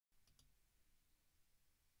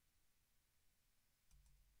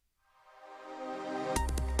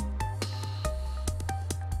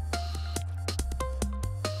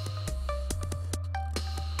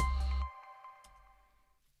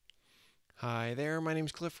Hi there, my name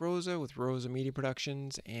is Cliff Rosa with Rosa Media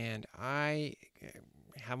Productions, and I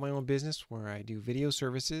have my own business where I do video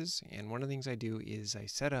services. And one of the things I do is I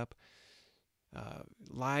set up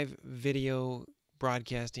live video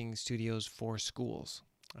broadcasting studios for schools.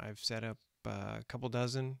 I've set up a couple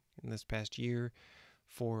dozen in this past year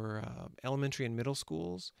for elementary and middle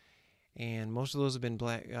schools, and most of those have been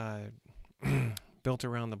built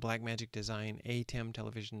around the Blackmagic design ATEM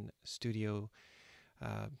television studio.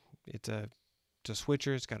 Uh, it's a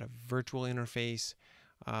switcher. It's got a virtual interface.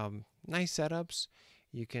 Nice setups.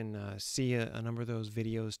 You can see a number of those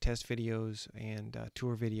videos, test videos, and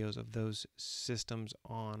tour videos of those systems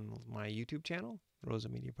on my YouTube channel,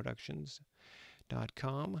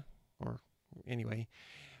 rosamediaproductions.com, or anyway.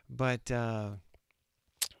 But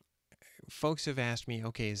folks have asked me,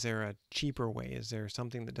 okay, is there a cheaper way? Is there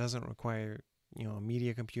something that doesn't require, a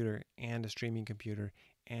media computer and a streaming computer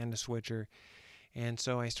and a switcher? And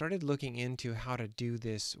so I started looking into how to do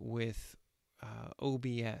this with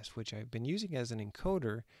OBS, which I've been using as an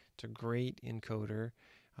encoder. It's a great encoder,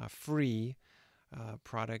 free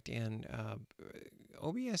product, and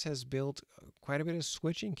OBS has built quite a bit of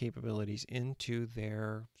switching capabilities into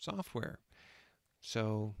their software.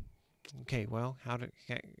 So, okay, well,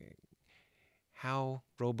 how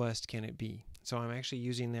robust can it be? So I'm actually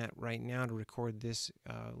using that right now to record this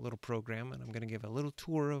little program, and I'm going to give a little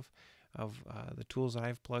tour of the tools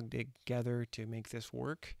I've plugged together to make this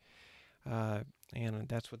work, and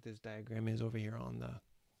that's what this diagram is over here on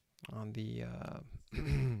the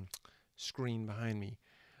screen behind me.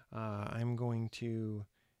 I'm going to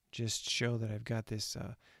just show that I've got this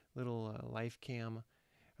little Lifecam,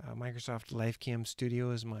 Microsoft Lifecam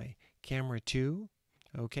Studio is my camera 2.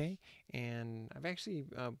 Okay, and I've actually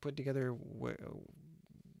put together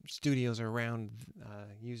studios around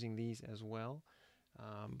using these as well.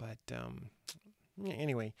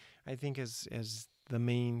 Anyway, I think as the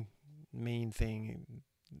main thing,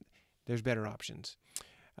 there's better options.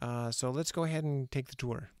 So let's go ahead and take the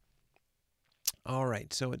tour. All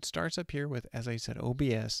right, so it starts up here with, as I said,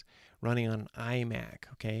 OBS running on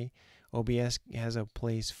iMac. Okay, OBS has a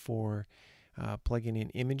place for plugging in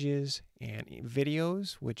images and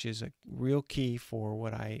videos, which is a real key for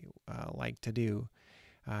what I like to do.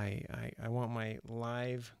 I want my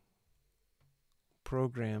live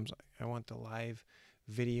programs, I want the live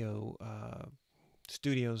video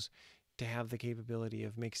studios to have the capability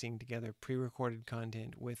of mixing together pre-recorded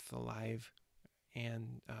content with the live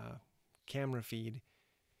and camera feed,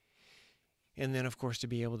 and then of course to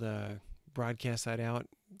be able to broadcast that out.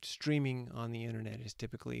 Streaming on the internet is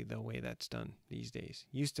typically the way that's done these days.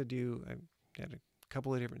 I had a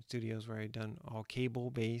couple of different studios where I'd done all cable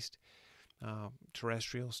based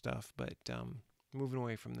terrestrial stuff, but moving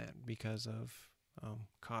away from that because of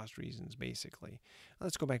cost reasons, basically.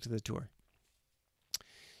 Let's go back to the tour.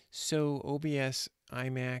 So OBS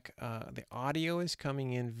iMac, the audio is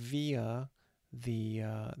coming in via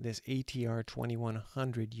this ATR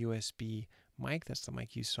 2100 USB mic. That's the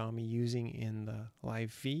mic you saw me using in the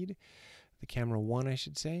live feed, the camera 1, I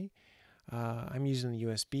should say. I'm using the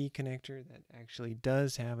USB connector that actually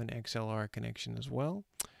does have an XLR connection as well.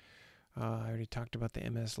 I already talked about the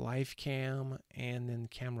MS Lifecam, and then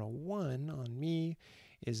camera 1 on me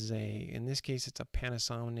is in this case, it's a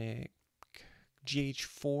Panasonic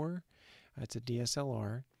GH4. It's a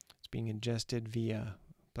DSLR. It's being adjusted via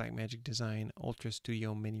Blackmagic Design Ultra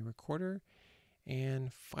Studio Mini Recorder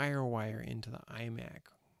and FireWire into the iMac.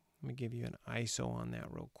 Let me give you an ISO on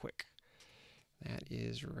that real quick. That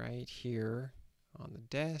is right here on the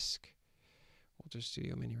desk. Ultra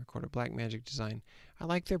Studio Mini Recorder, Blackmagic Design. I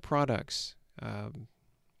like their products.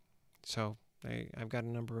 So I've got a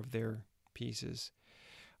number of their pieces.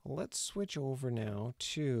 Let's switch over now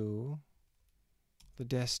to the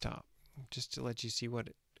desktop, just to let you see what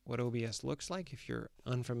OBS looks like if you're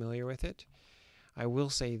unfamiliar with it. I will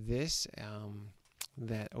say this,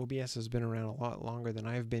 that OBS has been around a lot longer than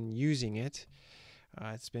I've been using it.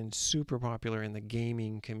 It's been super popular in the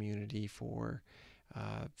gaming community for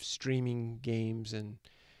streaming games and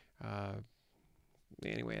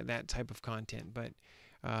anyway, that type of content. But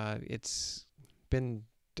it's been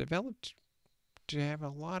developed to have a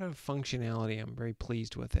lot of functionality. I'm very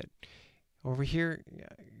pleased with it. Over here,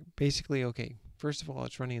 basically, okay, first of all,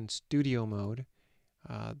 it's running in studio mode.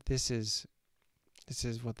 This is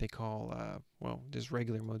what they call, just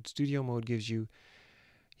regular mode. Studio mode gives you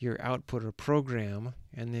your output or program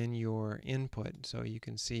and then your input. So you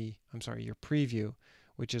can see, your preview,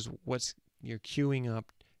 which is what you're queuing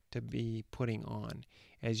up to be putting on.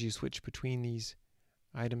 As you switch between these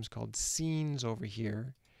items called scenes over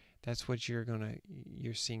here, that's what you're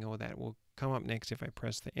seeing. Oh, that will come up next if I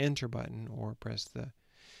press the enter button or press the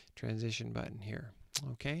transition button here.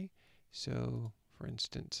 Okay, so for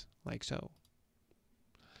instance, like so.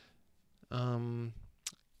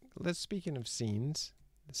 Speaking of scenes,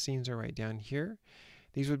 the scenes are right down here.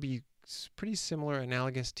 These would be pretty similar,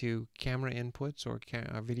 analogous to camera inputs or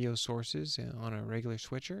video sources on a regular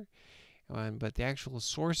switcher. But the actual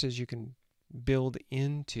sources you can build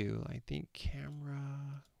into, I think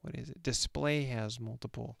display has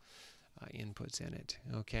multiple inputs in it,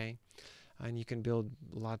 okay? And you can build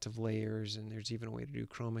lots of layers, and there's even a way to do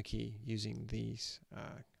chroma key using these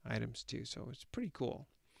items too, so it's pretty cool.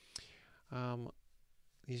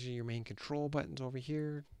 These are your main control buttons over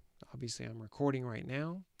here. Obviously I'm recording right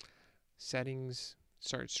now. Settings,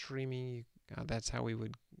 start streaming, that's how we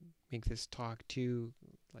would make this talk to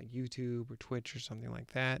like YouTube or Twitch or something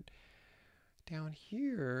like that. Down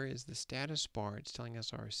here is the status bar. It's telling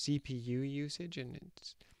us our CPU usage, and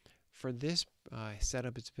it's for this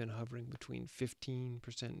setup it's been hovering between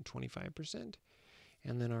 15% and 25%,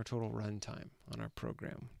 and then our total runtime on our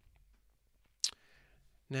program.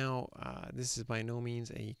 Now this is by no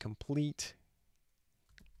means a complete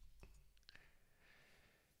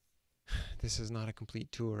this is not a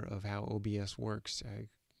complete tour of how OBS works.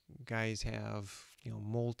 Guys have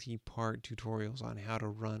multi-part tutorials on how to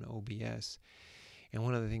run OBS, and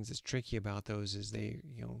one of the things that's tricky about those is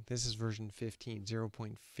this is version 15,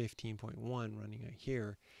 0.15.1 running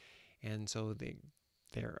here, and so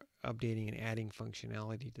they're updating and adding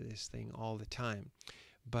functionality to this thing all the time.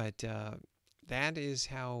 But that is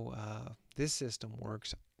how this system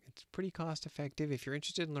works. It's pretty cost effective. If you're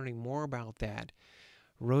interested in learning more about that,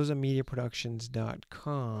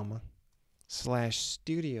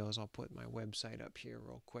 rosamediaproductions.com/studios. I'll put my website up here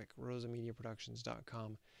real quick.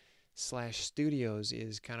 rosamediaproductions.com/studios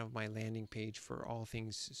is kind of my landing page for all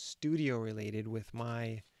things studio related with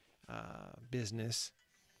my business.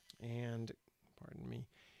 And pardon me,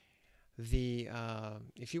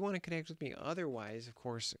 if you want to connect with me otherwise, of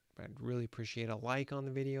course, I'd really appreciate a like on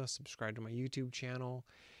the video, subscribe to my YouTube channel.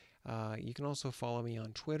 You can also follow me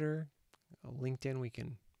on Twitter, LinkedIn. We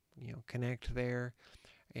can connect there,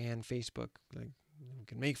 and Facebook. We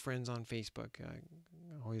can make friends on Facebook. I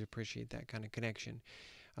always appreciate that kind of connection.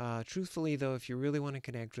 Truthfully though, if you really want to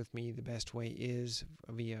connect with me, the best way is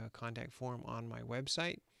via contact form on my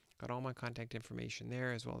website. Got all my contact information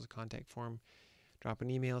there, as well as a contact form. Drop an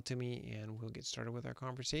email to me and we'll get started with our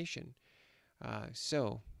conversation.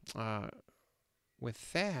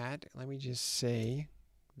 With that, let me just say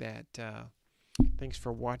that thanks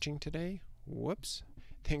for watching today.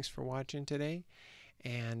 Thanks for watching today,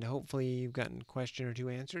 and hopefully you've gotten a question or two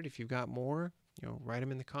answered. If you've got more, write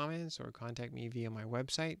them in the comments or contact me via my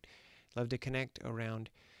website. Love to connect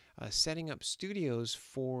around setting up studios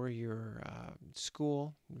for your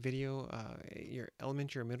school video, your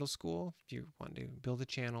elementary or middle school. If you want to build a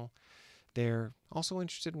channel, they're also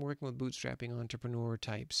interested in working with bootstrapping entrepreneur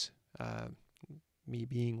types. Me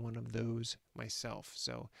being one of those myself.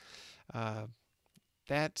 So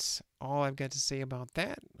that's all I've got to say about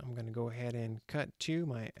that. I'm going to go ahead and cut to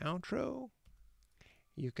my outro.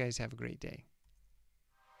 You guys have a great day.